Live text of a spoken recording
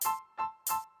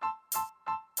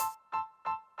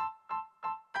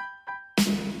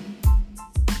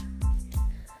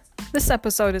This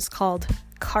episode is called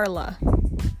Carla.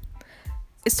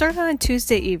 It started on a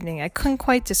Tuesday evening. I couldn't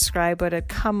quite describe what had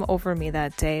come over me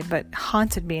that day, but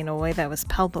haunted me in a way that was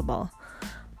palpable.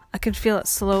 I could feel it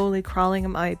slowly crawling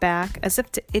on my back, as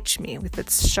if to itch me with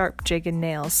its sharp, jagged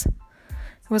nails.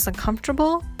 It was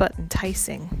uncomfortable, but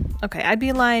enticing. Okay, I'd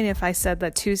be lying if I said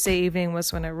that Tuesday evening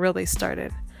was when it really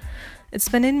started. It's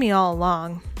been in me all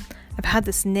along. I've had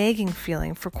this nagging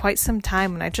feeling for quite some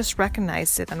time, and I just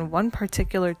recognized it on one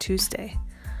particular Tuesday.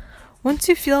 Once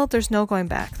you feel it, there's no going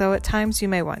back, though at times you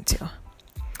may want to.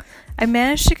 I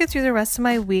managed to get through the rest of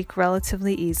my week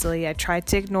relatively easily. I tried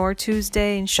to ignore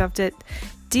Tuesday and shoved it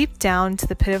deep down to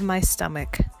the pit of my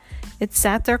stomach. It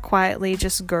sat there quietly,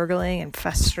 just gurgling and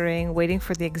festering, waiting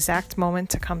for the exact moment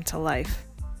to come to life.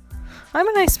 I'm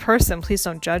a nice person, please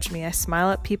don't judge me. I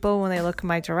smile at people when they look in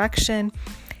my direction.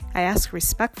 I ask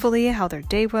respectfully how their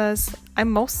day was. I'm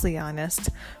mostly honest,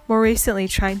 more recently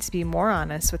trying to be more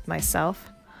honest with myself.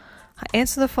 I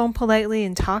answer the phone politely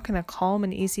and talk in a calm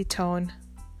and easy tone.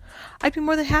 I'd be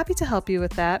more than happy to help you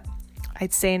with that,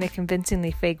 I'd say in a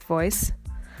convincingly fake voice.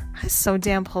 I'm so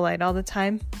damn polite all the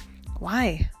time.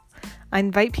 Why? I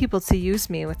invite people to use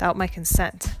me without my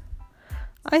consent.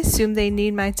 I assume they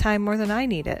need my time more than I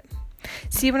need it.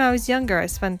 See, when I was younger, I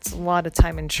spent a lot of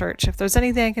time in church. If there's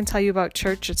anything I can tell you about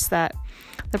church, it's that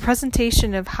the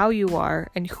presentation of how you are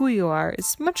and who you are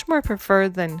is much more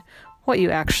preferred than what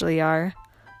you actually are.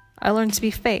 I learned to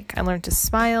be fake. I learned to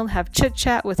smile, have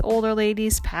chit-chat with older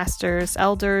ladies, pastors,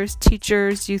 elders,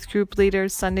 teachers, youth group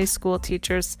leaders, Sunday school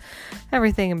teachers,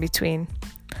 everything in between.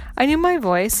 I knew my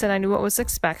voice and I knew what was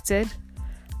expected.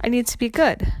 I needed to be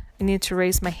good. I needed to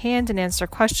raise my hand and answer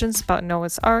questions about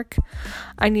Noah's Ark.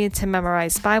 I needed to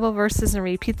memorize Bible verses and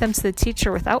repeat them to the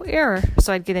teacher without error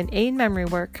so I'd get an A in memory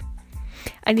work.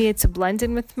 I needed to blend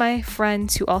in with my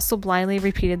friends who also blindly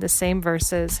repeated the same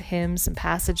verses, hymns, and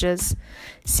passages.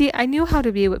 See, I knew how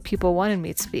to be what people wanted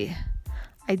me to be.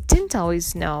 I didn't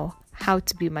always know how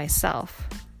to be myself.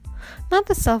 Not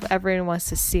the self everyone wants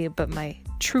to see, but my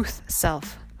truth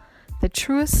self. The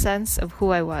truest sense of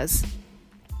who I was.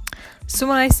 So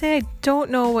when I say I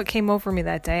don't know what came over me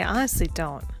that day, I honestly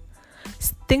don't.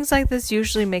 Things like this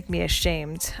usually make me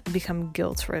ashamed. I become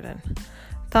guilt-ridden.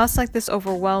 Thoughts like this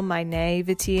overwhelm my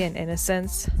naivety and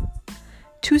innocence.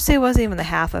 Tuesday wasn't even the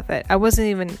half of it. I wasn't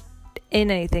even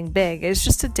in anything big. It was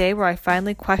just a day where I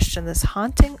finally questioned this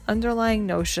haunting underlying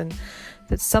notion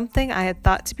that something I had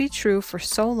thought to be true for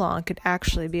so long could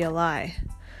actually be a lie.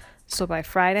 So by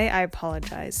Friday, I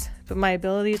apologized, but my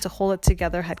ability to hold it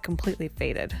together had completely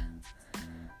faded.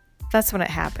 That's when it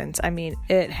happened.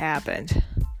 It happened.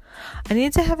 I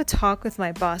needed to have a talk with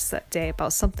my boss that day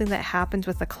about something that happened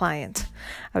with a client.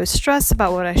 I was stressed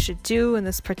about what I should do in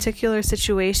this particular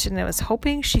situation and I was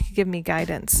hoping she could give me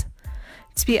guidance.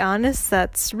 To be honest,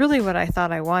 that's really what I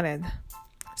thought I wanted.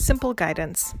 Simple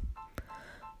guidance.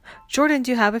 Jordan,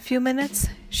 do you have a few minutes?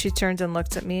 She turned and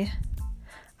looked at me.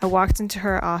 I walked into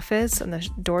her office and the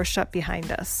door shut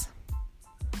behind us.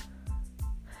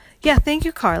 Yeah, thank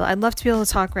you, Carla. I'd love to be able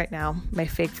to talk right now. My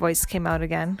fake voice came out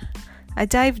again. I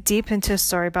dived deep into a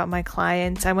story about my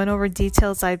client. I went over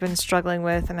details I'd been struggling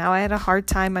with and how I had a hard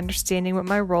time understanding what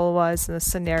my role was in the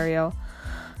scenario.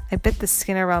 I bit the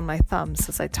skin around my thumbs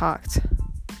as I talked.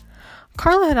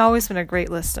 Carla had always been a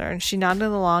great listener, and she nodded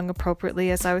along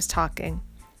appropriately as I was talking.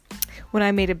 When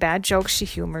I made a bad joke, she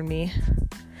humored me.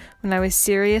 When I was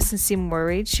serious and seemed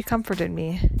worried, she comforted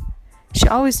me. She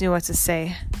always knew what to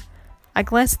say. I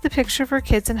glanced at the picture of her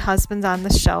kids and husband on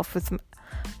the shelf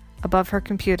above her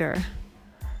computer.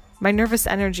 My nervous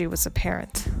energy was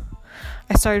apparent.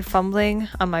 I started fumbling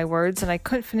on my words and I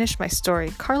couldn't finish my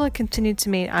story. Carla continued to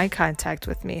make eye contact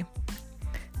with me.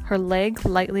 Her leg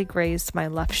lightly grazed my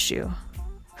left shoe.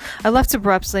 I left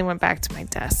abruptly and went back to my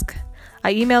desk.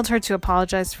 I emailed her to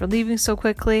apologize for leaving so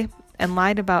quickly and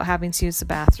lied about having to use the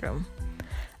bathroom.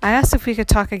 I asked if we could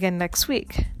talk again next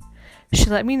week. She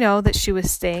let me know that she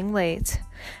was staying late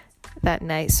that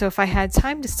night, so if I had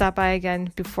time to stop by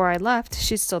again before I left,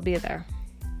 she'd still be there.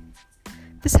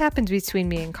 This happened between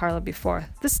me and Carla before.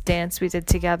 This dance we did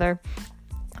together,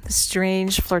 the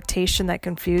strange flirtation that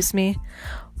confused me,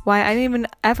 why I didn't even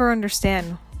ever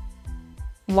understand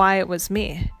why it was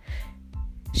me.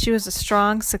 She was a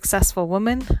strong, successful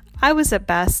woman. I was at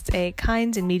best a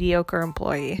kind and mediocre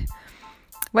employee.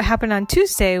 What happened on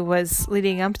Tuesday was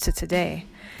leading up to today.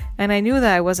 And I knew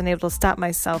that I wasn't able to stop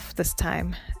myself this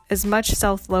time. As much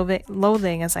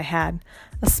self-loathing as I had,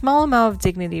 a small amount of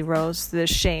dignity rose to the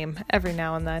shame every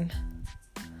now and then.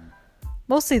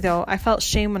 Mostly, though, I felt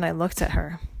shame when I looked at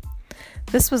her.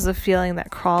 This was a feeling that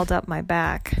crawled up my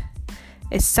back.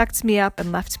 It sucked me up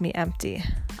and left me empty.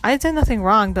 I did nothing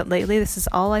wrong, but lately this is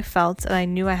all I felt, and I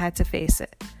knew I had to face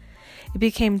it. It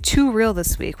became too real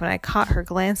this week when I caught her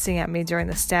glancing at me during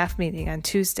the staff meeting on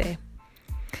Tuesday.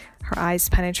 Her eyes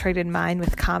penetrated mine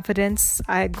with confidence.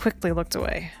 I had quickly looked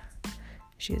away.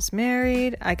 She is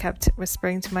married, I kept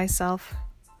whispering to myself.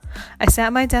 I sat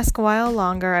at my desk a while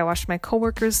longer. I watched my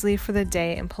coworkers leave for the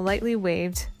day and politely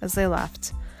waved as they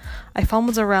left. I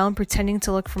fumbled around pretending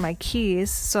to look for my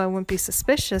keys so I wouldn't be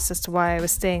suspicious as to why I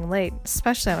was staying late,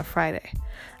 especially on a Friday.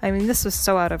 I mean, this was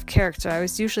so out of character. I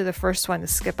was usually the first one to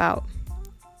skip out.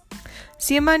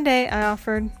 See you Monday, I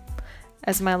offered,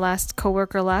 as my last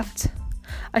coworker left.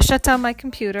 I shut down my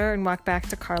computer and walked back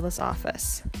to Carla's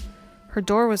office. Her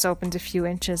door was opened a few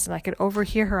inches and I could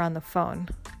overhear her on the phone.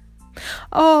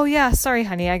 Oh, yeah, sorry,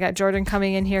 honey. I got Jordan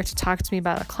coming in here to talk to me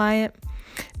about a client.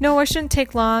 No, I shouldn't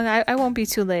take long. I won't be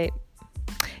too late.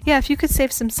 Yeah, if you could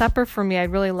save some supper for me,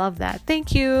 I'd really love that.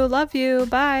 Thank you. Love you.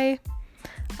 Bye.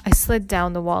 I slid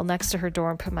down the wall next to her door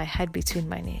and put my head between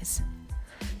my knees.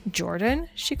 Jordan,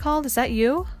 she called. Is that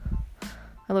you?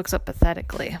 I looked up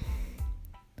pathetically.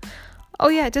 Oh,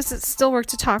 yeah, does it still work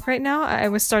to talk right now? I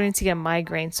was starting to get a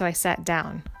migraine, so I sat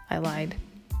down. I lied.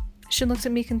 She looked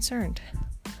at me concerned.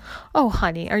 Oh,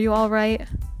 honey, are you all right?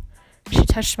 She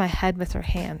touched my head with her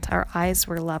hand. Our eyes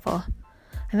were level.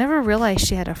 I never realized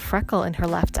she had a freckle in her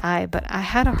left eye, but I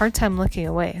had a hard time looking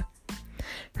away.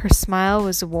 Her smile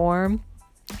was warm,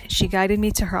 and she guided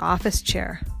me to her office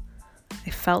chair.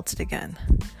 I felt it again.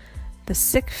 The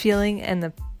sick feeling in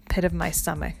the pit of my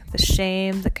stomach. The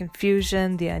shame, the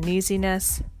confusion, the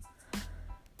uneasiness.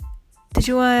 Did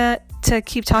you want to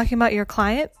keep talking about your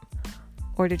client?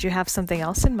 Or did you have something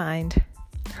else in mind?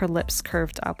 Her lips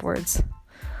curved upwards.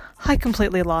 I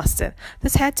completely lost it.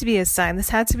 This had to be a sign. This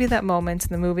had to be that moment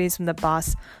in the movies when the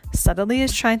boss subtly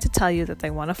is trying to tell you that they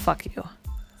want to fuck you.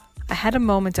 I had a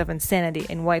moment of insanity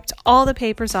and wiped all the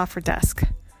papers off her desk.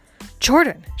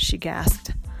 Jordan, she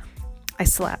gasped. I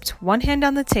slapped one hand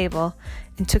on the table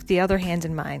and took the other hand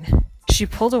in mine. She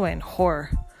pulled away in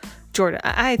horror. Jordan,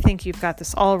 I think you've got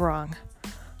this all wrong.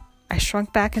 I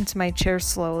shrunk back into my chair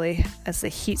slowly as the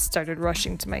heat started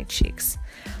rushing to my cheeks.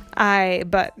 I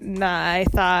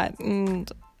thought,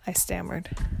 I stammered.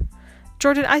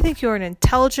 Jordan, I think you're an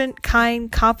intelligent, kind,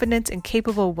 confident, and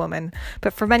capable woman,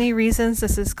 but for many reasons,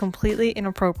 this is completely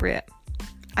inappropriate.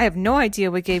 I have no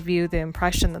idea what gave you the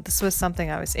impression that this was something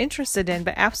I was interested in,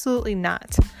 but absolutely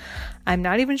not. I'm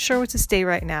not even sure what to say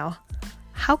right now.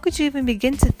 How could you even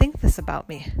begin to think this about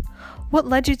me? What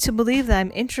led you to believe that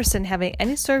I'm interested in having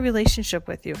any sort of relationship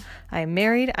with you? I am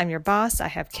married, I'm your boss, I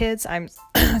have kids, I'm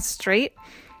straight.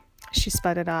 She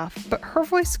sputtered off, but her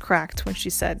voice cracked when she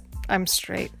said, I'm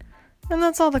straight. And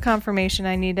that's all the confirmation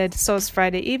I needed. So it's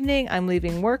Friday evening, I'm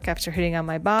leaving work after hitting on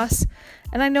my boss,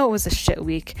 and I know it was a shit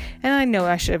week, and I know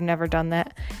I should have never done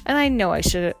that, and I know I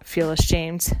should feel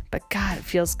ashamed, but God, it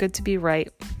feels good to be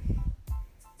right.